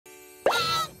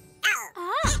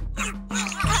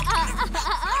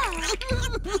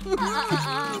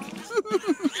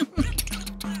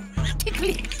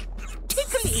Tickly!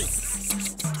 Tickly!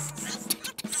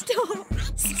 Stop!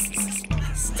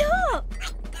 Stop!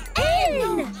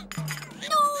 N!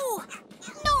 No!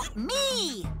 Not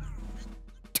me!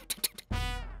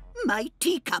 My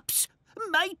teacups!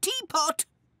 My teapot!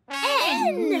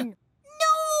 N!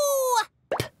 No!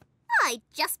 I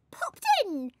just popped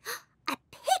in. A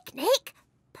picnic?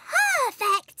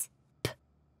 Perfect!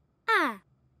 Ah.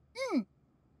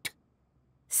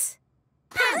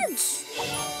 Pants!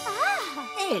 Ah.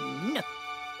 N.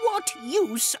 What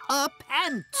use are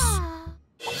pants?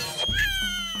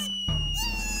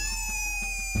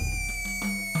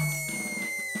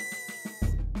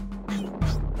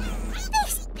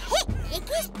 This picnic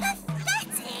is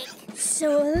pathetic.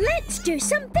 So let's do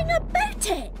something about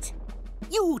it.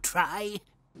 You try.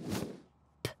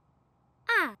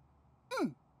 Ah.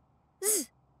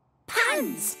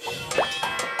 Pants!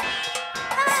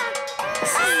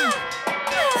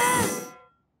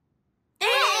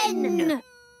 N!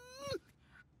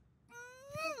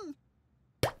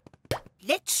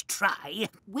 Let's try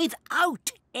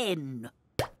without N.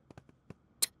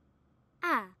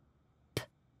 Ah.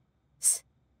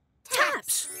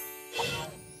 Taps!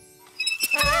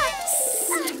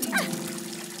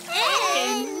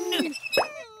 N!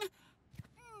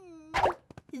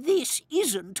 This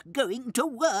isn't going to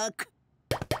work.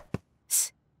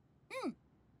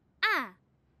 Ah.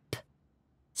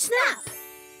 Snap!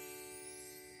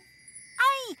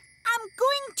 I am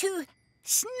going to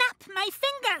snap my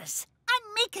fingers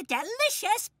and make a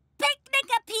delicious picnic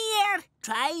appear.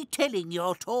 Try telling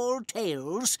your tall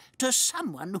tales to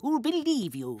someone who'll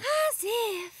believe you. As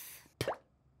if.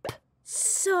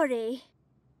 Sorry.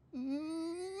 No!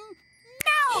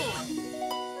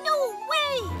 No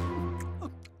way!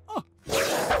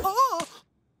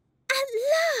 At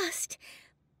last!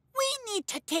 We need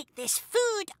to take this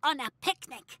food on a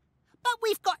picnic, but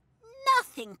we've got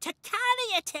nothing to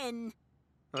carry it in.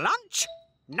 Lunch?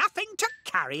 Nothing to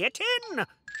carry it in.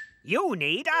 You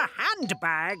need a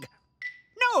handbag.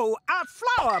 No, a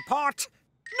flower pot.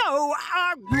 No,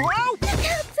 a... Oh! Look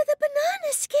out for the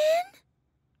banana skin!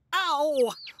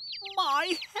 Ow!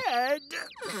 My head!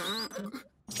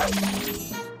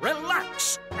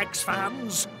 Relax,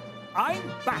 X-Fans. I'm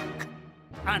back.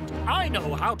 And I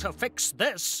know how to fix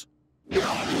this.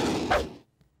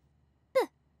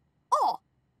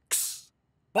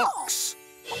 Box.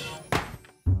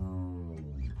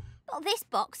 But this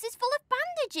box is full of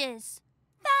bandages.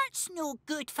 That's no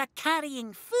good for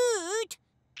carrying food.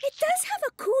 It does have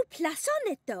a cool plus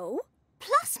on it, though.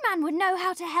 Plus Man would know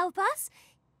how to help us.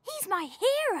 He's my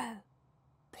hero.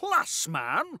 Plus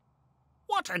Man?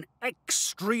 What an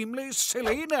extremely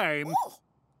silly name.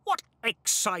 What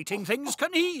exciting things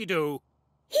can he do?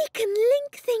 He can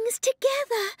link things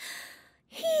together.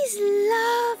 He's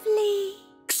lovely.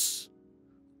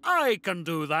 I can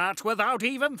do that without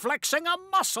even flexing a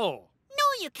muscle. No,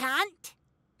 you can't.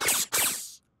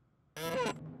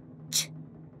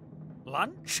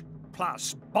 Lunch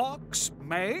plus box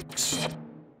makes...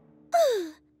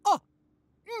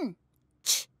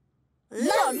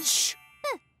 Lunch.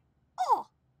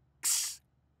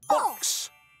 Box.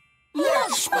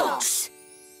 Lunchbox.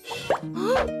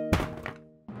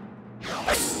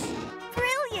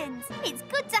 Brilliant! It's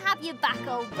good to have you back,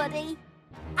 old buddy.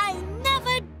 I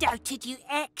never doubted you,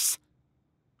 X.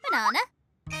 Banana?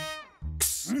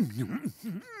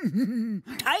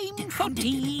 Time for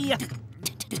tea.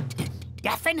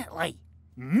 Definitely.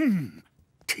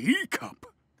 Teacup.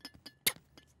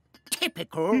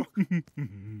 Typical.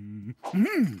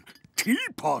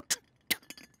 Teapot.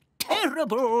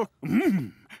 Terrible.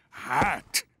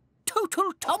 Hat.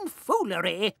 Total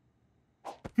tomfoolery.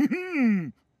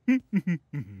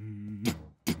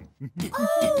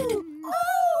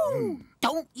 Oh!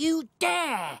 Don't you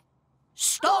dare!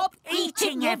 Stop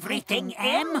eating everything,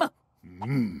 Em!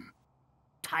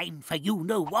 Time for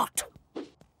you-know-what.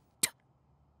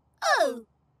 Oh!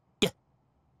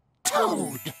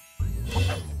 Toad!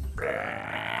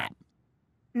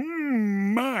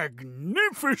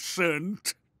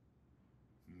 Magnificent!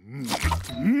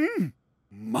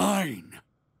 Mine.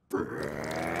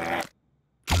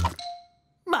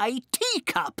 My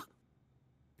teacup!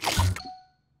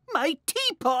 My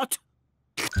teapot!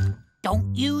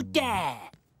 Don't you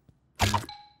dare! Oh,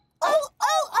 oh,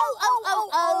 oh, oh, oh,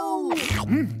 oh!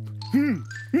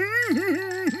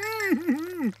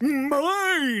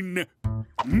 Mine!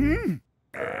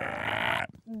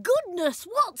 Goodness,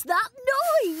 what's that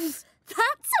noise?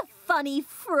 That's a funny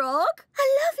frog. A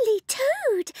lovely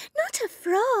toad, not a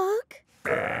frog.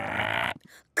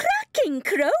 Cracking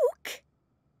croak.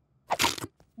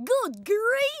 Good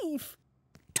grief!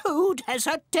 Toad has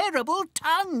a terrible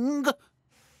tongue.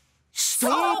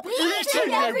 Stop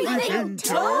eating everything,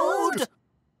 Toad!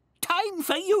 Time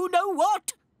for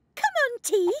you-know-what. Come on,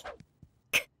 T.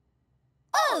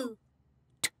 Oh!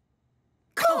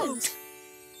 Coat.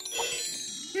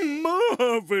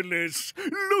 Marvellous!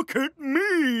 Look at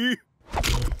me!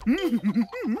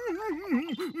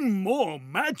 More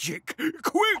magic!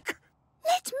 Quick!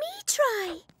 Let me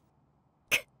try.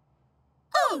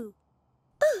 Oh!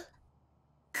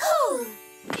 Coal!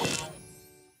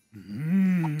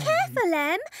 Careful,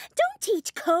 Em. Don't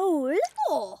eat coal.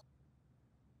 Oh!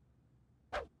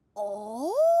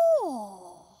 Oh!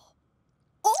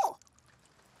 Oh!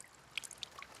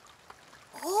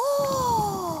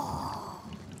 Oh!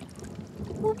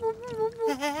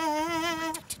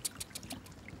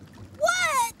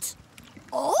 What?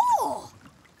 Oh!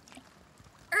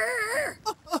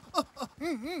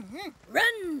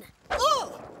 Run!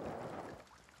 Oh!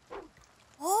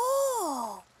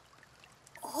 Oh!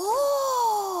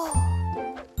 Oh!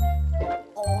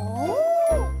 Oh!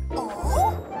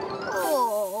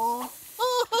 Oh!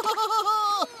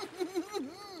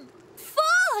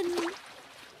 Fun!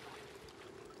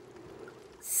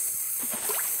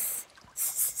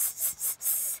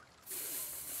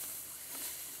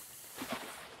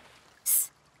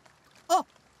 Oh.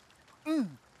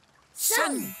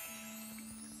 Sun.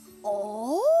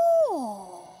 Oh!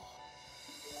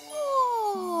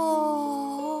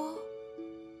 Oh!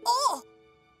 Oh!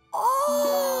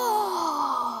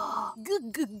 Oh! G.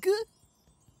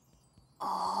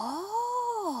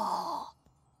 Oh!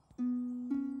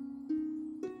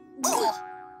 Oh!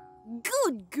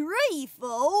 Good grief,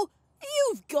 oh!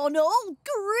 You've gone all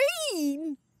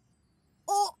green!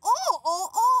 Oh, oh, oh,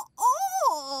 oh,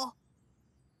 oh!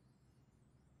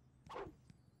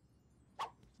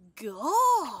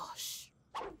 Gosh!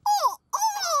 Oh,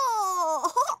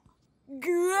 oh!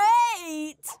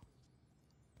 Great!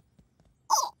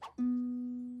 Oh!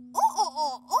 Oh, oh,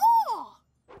 oh, oh!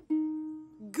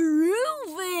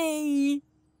 Groovy!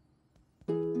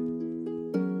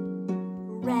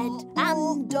 Red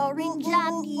and orange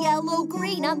and yellow,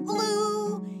 green and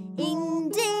blue,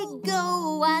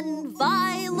 indigo and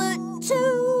violet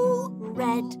too.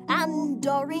 Red and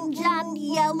orange and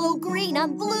yellow, green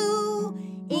and blue,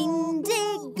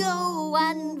 indigo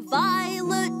and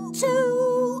violet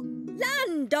too.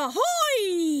 Land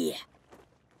ahoy!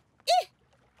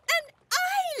 An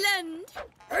island!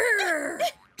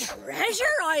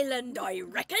 Treasure Island, I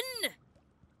reckon.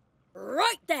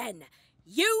 Right then,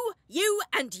 you,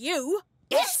 and you.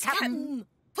 Yes, Captain.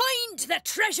 Find the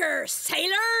treasure,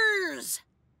 sailors!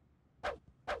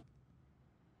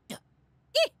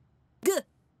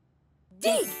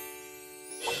 Dig!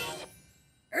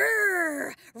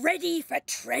 Ready for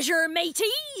treasure,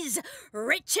 mateys?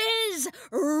 Riches,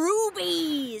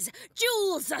 rubies,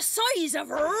 jewels the size of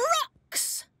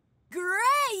rocks!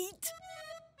 Great!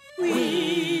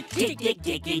 We dig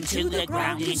into the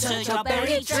ground in search of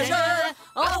buried treasure.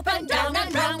 Up and down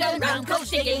and round, 'cause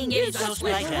digging is our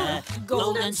pleasure.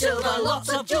 Gold and silver, lots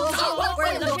of jewels are what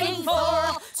we're looking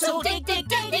for. So dig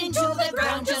into the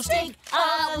ground, just dig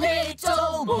a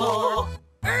little more.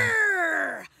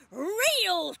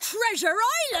 Real Treasure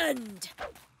Island!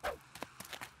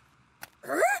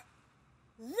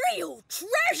 Real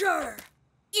treasure!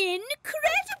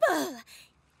 Incredible!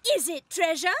 Is it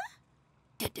treasure?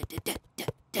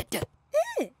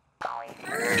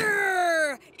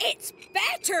 It's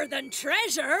better than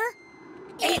treasure!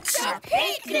 It's a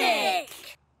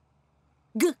picnic!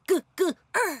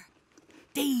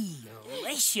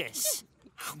 Delicious.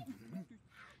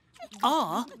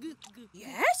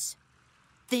 Yes?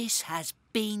 This has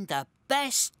been the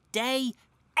best day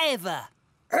ever.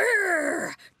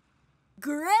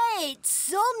 Great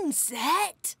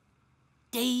sunset!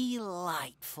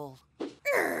 Delightful.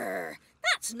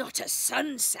 That's not a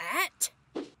sunset.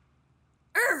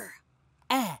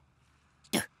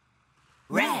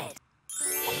 Red.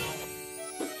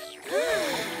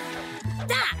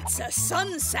 That's a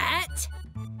sunset.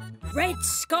 Red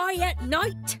sky at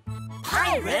night.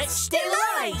 Pirates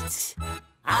delight.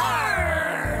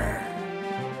 Arr!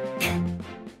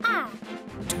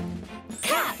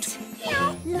 Cat.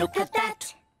 Look at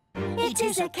that. It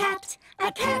is a cat,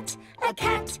 a cat, a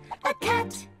cat, a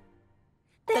cat.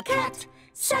 The cat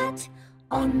sat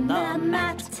on the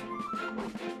mat.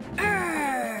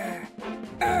 Arr!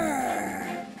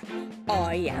 Arr!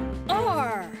 I am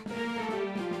R.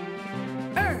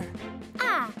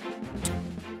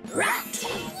 Rat.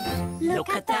 Look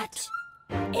at that.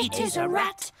 It is a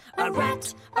rat, a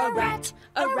rat, a rat,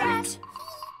 a rat.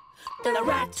 The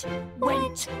rat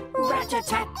went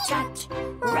rat-a-tat-tat,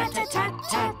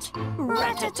 rat-a-tat-tat,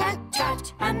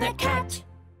 rat-a-tat-tat, and the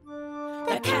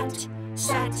cat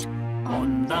sat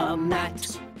on the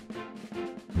mat.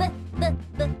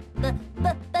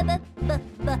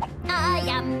 I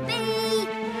am the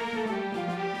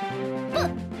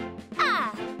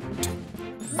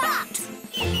bat.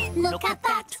 Look at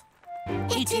that.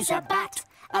 It is a bat,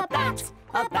 a bat,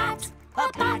 a bat, a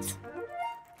bat.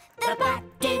 The bat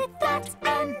did that,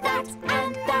 and that,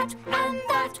 and that, and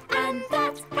that, and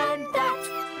that, and that.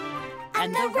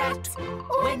 And the rat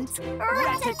went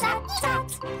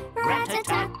rat-a-tat-tat,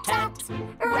 rat-a-tat-tat,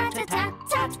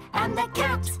 rat-a-tat-tat, and the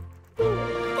cat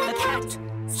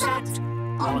sat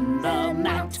on the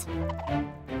mat.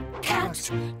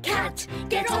 Cat, cat,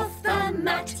 get off the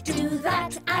mat, do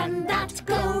that and that,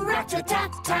 go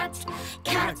rat-a-tat-tat.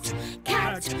 Cat,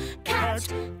 cat,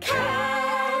 cat,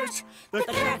 cat. The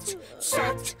cat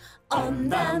sat on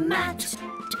the mat.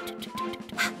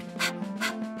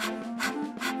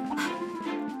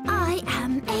 I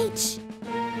am H.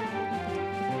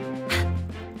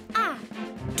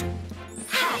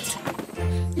 Hat.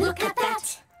 Look at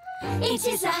that. It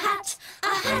is a hat, a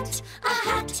hat, a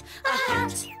hat, a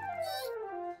hat.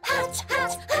 Hat,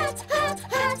 hat, hat, hat,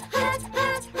 hat, hat,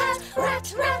 hat, hat.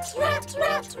 Rat, rat, rat,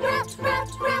 rat, rat,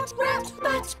 rat, rat, rat.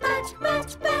 Bat, bat,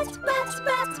 bat, bat, bat,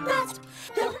 bat, bat.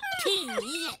 Tea,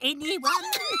 anyone?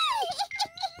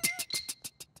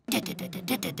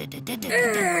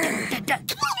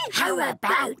 How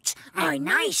about a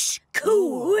nice,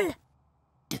 cool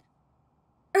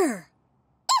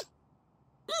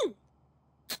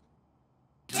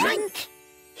drink?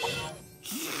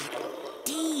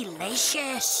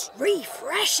 Delicious.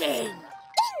 Refreshing.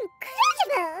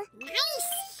 Incredible!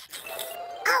 Nice!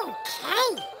 Okay.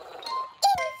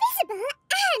 Invisible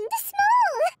and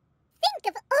small. Think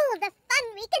of all the fun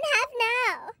we can have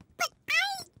now. But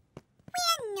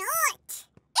we're not.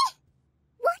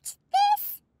 What's this?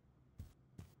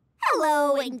 Hello,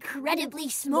 incredibly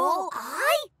small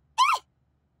eye.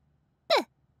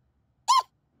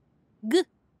 Big.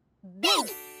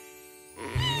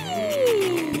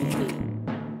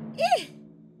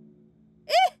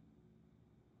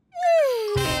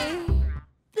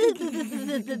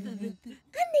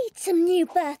 I need some new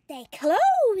birthday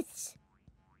clothes.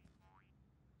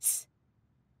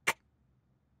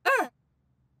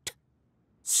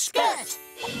 Skirt.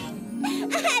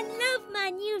 I love my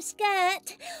new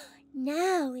skirt.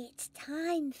 Now it's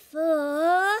time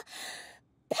for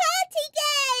party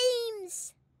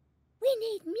games. We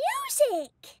need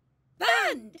music.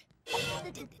 Band.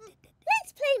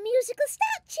 Let's play musical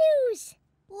statues.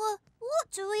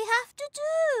 What do we have to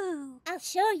do? I'll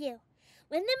show you.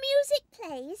 When the music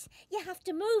plays, you have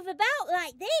to move about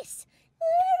like this.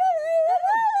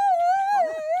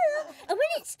 And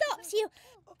when it stops, you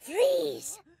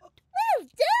freeze. Well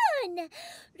done.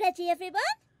 Ready, everyone?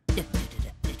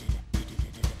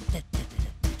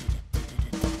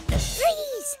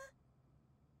 Freeze.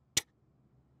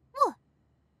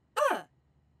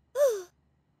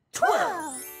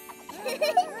 Twirl.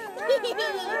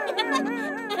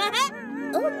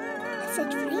 Oh, I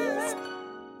said freeze.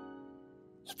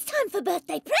 It's time for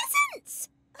birthday presents.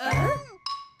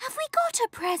 Have we got a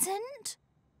present?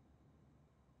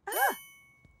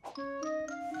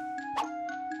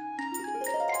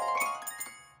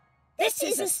 This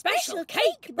is a special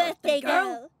cake, birthday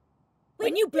girl.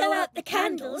 When you blow out the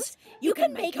candles, you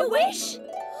can make a wish.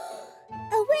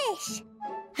 A wish?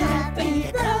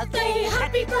 Happy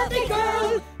birthday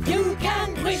girl! You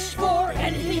can wish for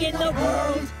anything in the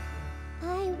world.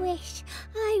 I wish.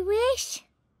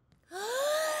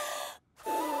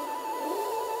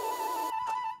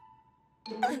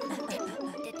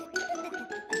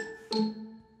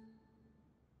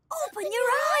 Open your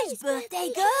eyes, birthday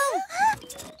girl.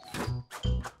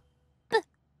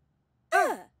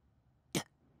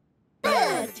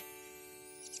 Bird.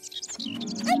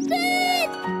 A bird!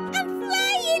 I'm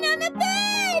flying on a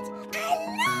bird! I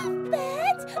love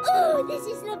birds! Oh, this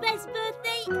is the best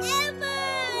birthday ever!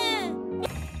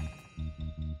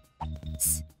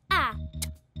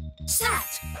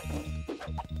 Sat.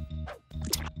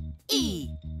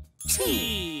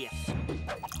 E-T.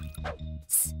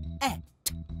 S-et.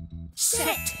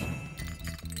 Set.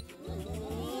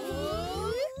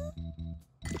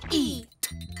 Eat.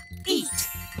 Eat.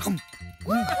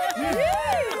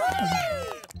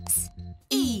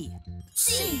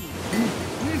 E-C.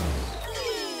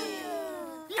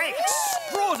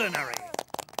 Extraordinary!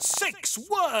 6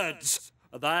 words!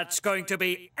 That's going to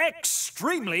be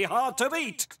extremely hard to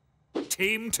beat.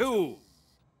 Team 2.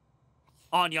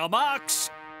 On your marks,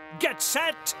 get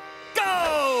set,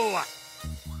 go!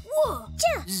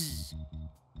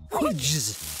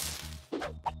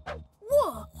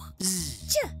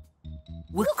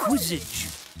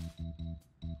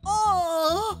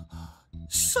 Oh,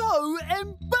 so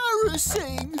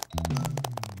embarrassing.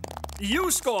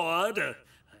 You scored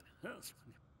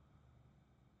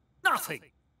nothing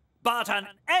but an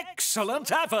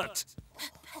excellent effort.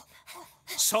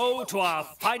 So to our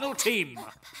final team.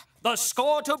 The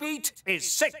score to beat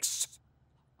is 6.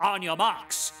 On your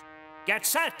marks, get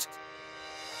set,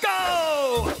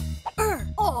 go!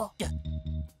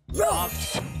 Rod.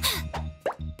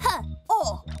 Pod.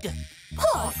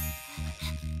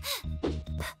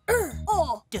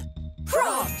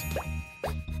 Prod.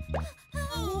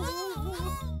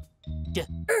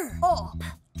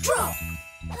 Drop.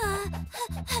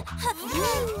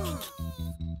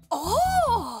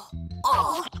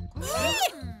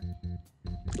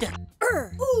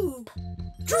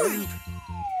 Droop.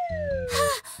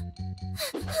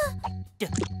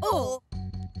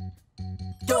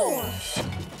 Door.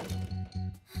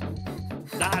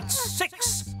 That's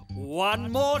 6.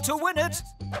 One more to win it.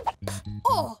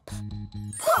 Pop.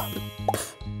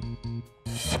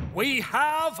 We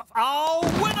have our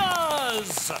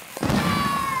winners!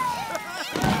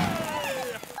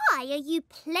 Why are you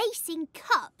placing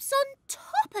cups on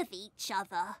top of each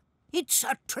other? It's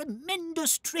a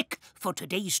tremendous trick for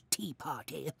today's tea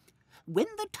party. When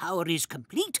the tower is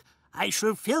complete, I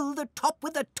shall fill the top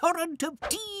with a torrent of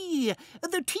tea.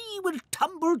 The tea will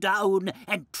tumble down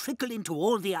and trickle into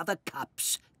all the other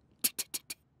cups.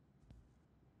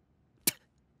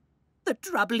 The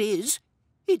trouble is,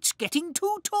 it's getting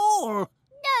too tall.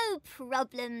 No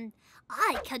problem.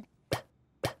 I can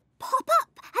pop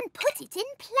up and put it in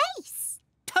place.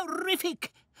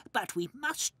 Terrific! But we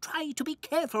must try to be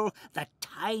careful. The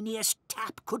tiniest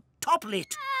tap could topple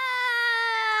it.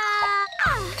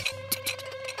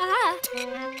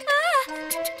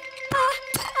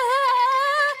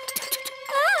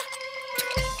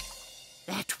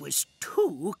 That was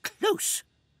too close.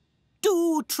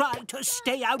 Do try to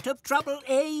stay out of trouble,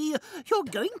 eh? You're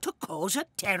going to cause a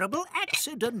terrible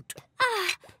accident.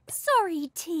 Sorry,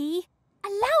 T.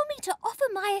 Allow me to offer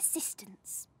my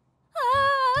assistance.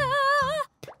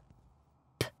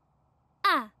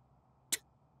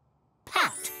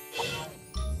 Pat.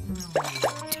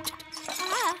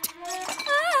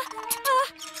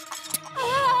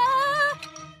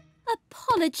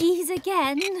 Apologies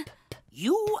again.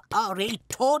 You are a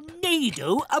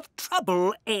tornado of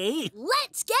trouble, eh?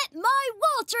 Let's get my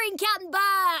watering can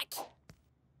back!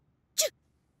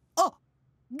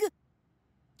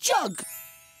 Jug!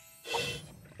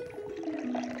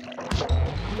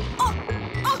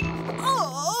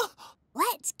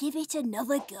 Let's give it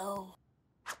another go.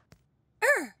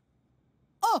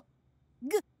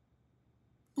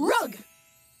 Rug!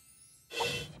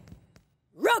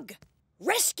 Rug!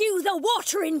 Rescue the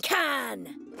watering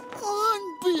can!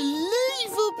 Unbelievable!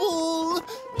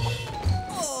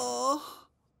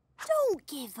 Don't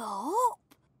give up.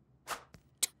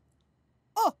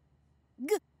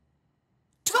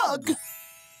 Tug!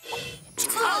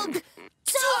 Tug!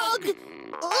 Tug!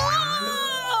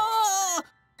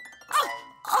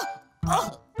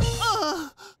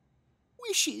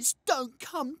 Wishes don't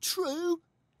come true.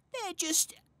 They're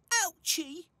just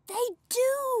ouchy. They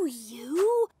do,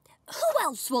 you. Who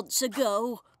else wants a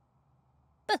go?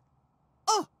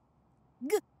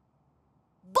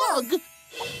 Bug!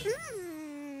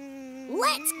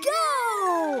 Let's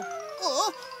go!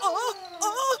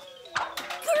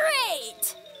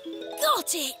 Great!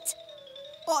 Got it!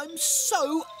 I'm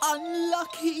so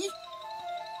unlucky.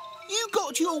 You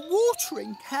got your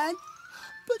watering can,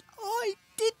 but I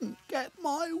didn't get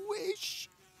my wish.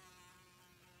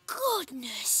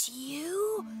 Goodness,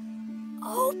 you.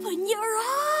 Open your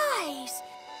eyes.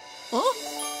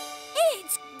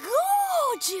 It's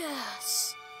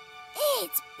gorgeous.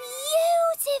 It's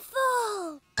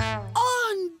beautiful.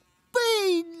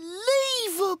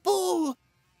 Unbelievable!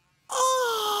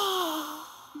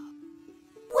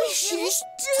 Wishes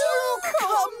do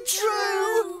come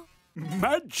true!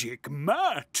 Magic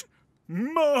Matt!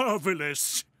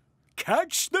 Marvellous!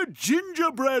 Catch the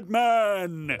gingerbread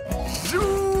man!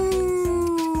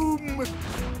 Zoom!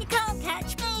 You can't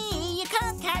catch me! You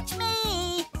can't catch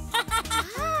me!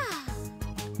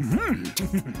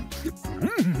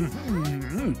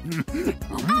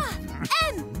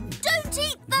 Don't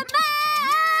eat the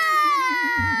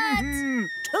mat!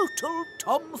 Total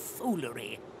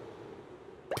tomfoolery.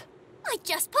 I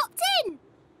just popped in.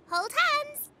 Hold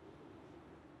hands.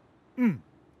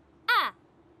 Map.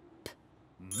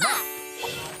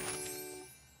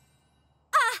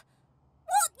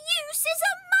 What use is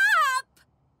a map?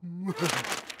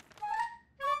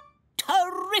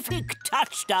 Terrific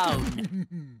touchdown!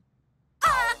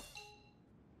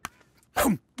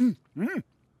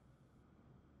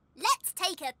 Let's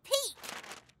take a peek.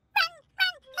 Run,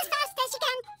 run, as fast as you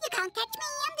can. You can't catch me,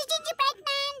 I'm the gingerbread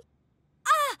man.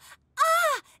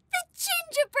 The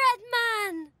gingerbread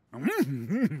man!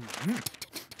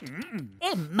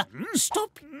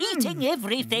 Stop eating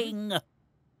everything!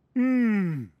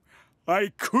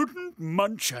 I couldn't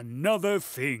munch another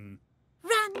thing.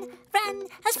 Run, run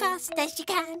as fast as you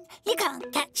can. You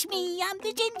can't catch me, I'm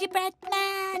the gingerbread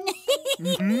man.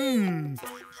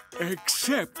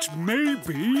 Except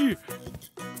maybe...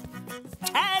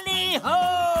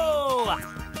 Tally-ho! La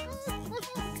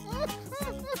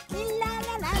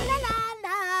la la la la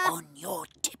la. On your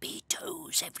tippy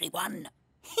toes, everyone.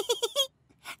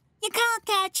 You can't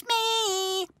catch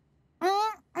me.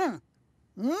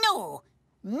 No,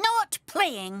 not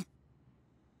playing.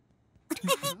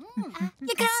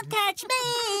 You can't catch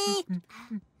me.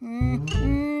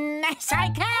 Yes, I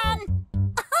can.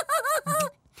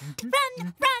 Run,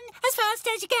 run as fast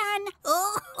as you can.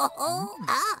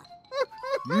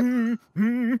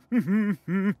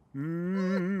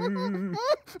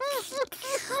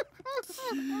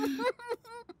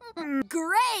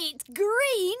 Great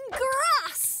green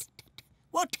grass!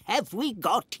 What have we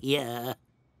got here?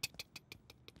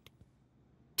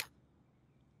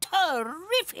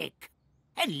 Terrific!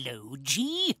 Hello,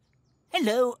 G.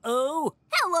 Hello, O.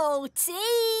 Hello, T.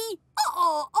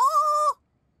 Oh.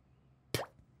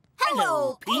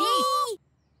 Hello, P.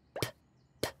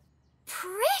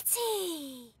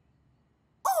 Pretty.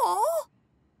 Oh.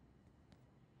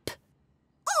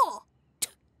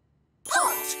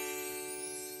 Pot.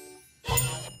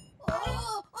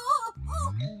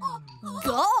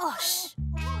 Gosh.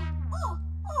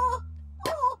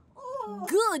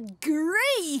 Good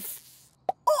grief.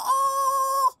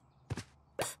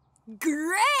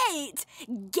 Great!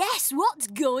 Guess what's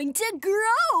going to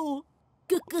grow?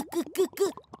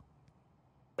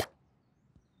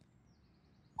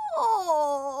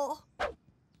 Oh!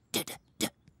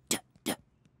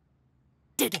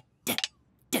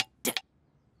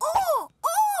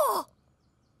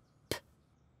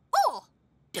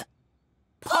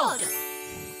 Pod!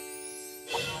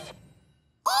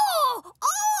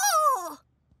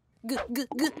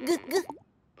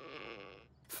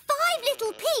 Five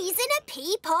little peas in a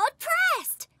pea pod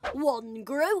pressed. One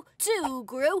grew, two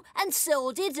grew, and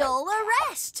so did all the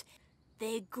rest.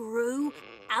 They grew,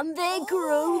 and they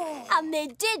grew, and they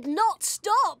did not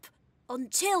stop.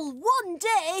 Until one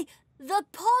day, the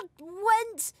pod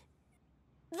went...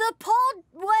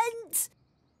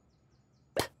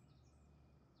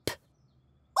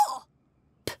 Oh!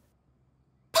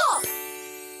 Pop!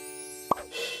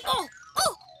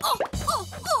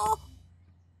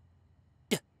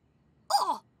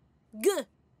 Oh!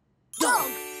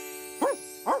 Dog!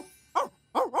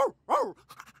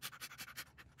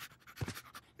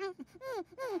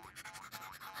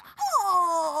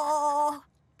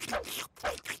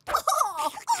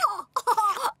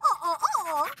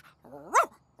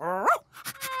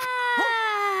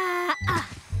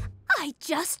 I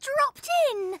just dropped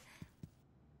in.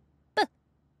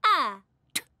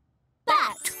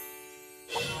 Bat.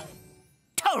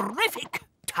 Terrific!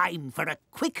 Time for a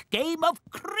quick game of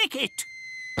cricket.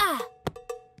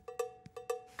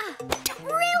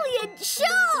 Brilliant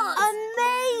shot!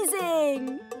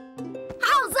 Amazing!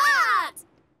 How's that?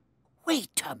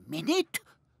 Wait a minute.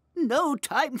 No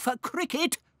time for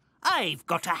cricket. I've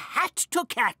got a hat to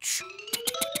catch.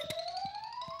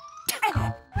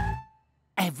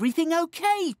 Everything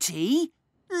okay, T?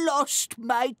 Lost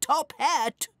my top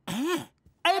hat.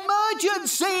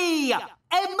 Emergency!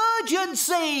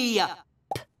 Emergency!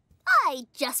 I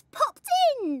just popped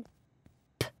in.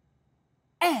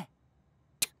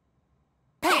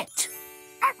 Pet!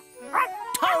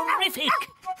 Terrific!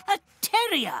 A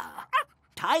terrier!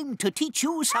 Time to teach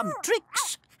you some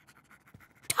tricks.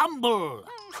 Tumble!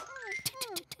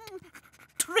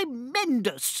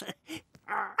 Tremendous!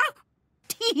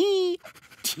 Tee-hee!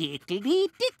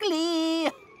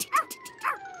 Tickly-tickly!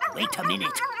 Wait a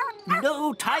minute.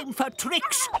 No time for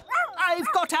tricks.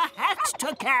 I've got a hat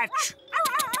to catch.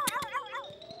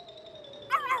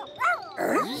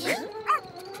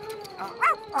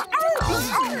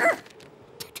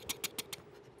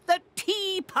 The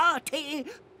tea party.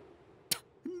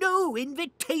 No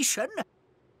invitation.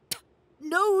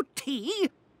 No tea.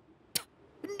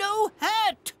 No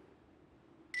hat.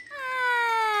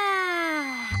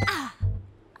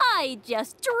 I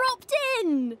just dropped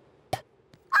in.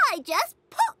 I just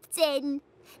popped in.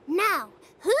 Now,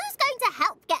 who's going to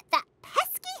help get that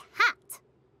pesky hat?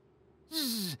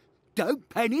 Don't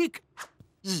panic.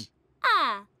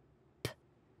 Ah.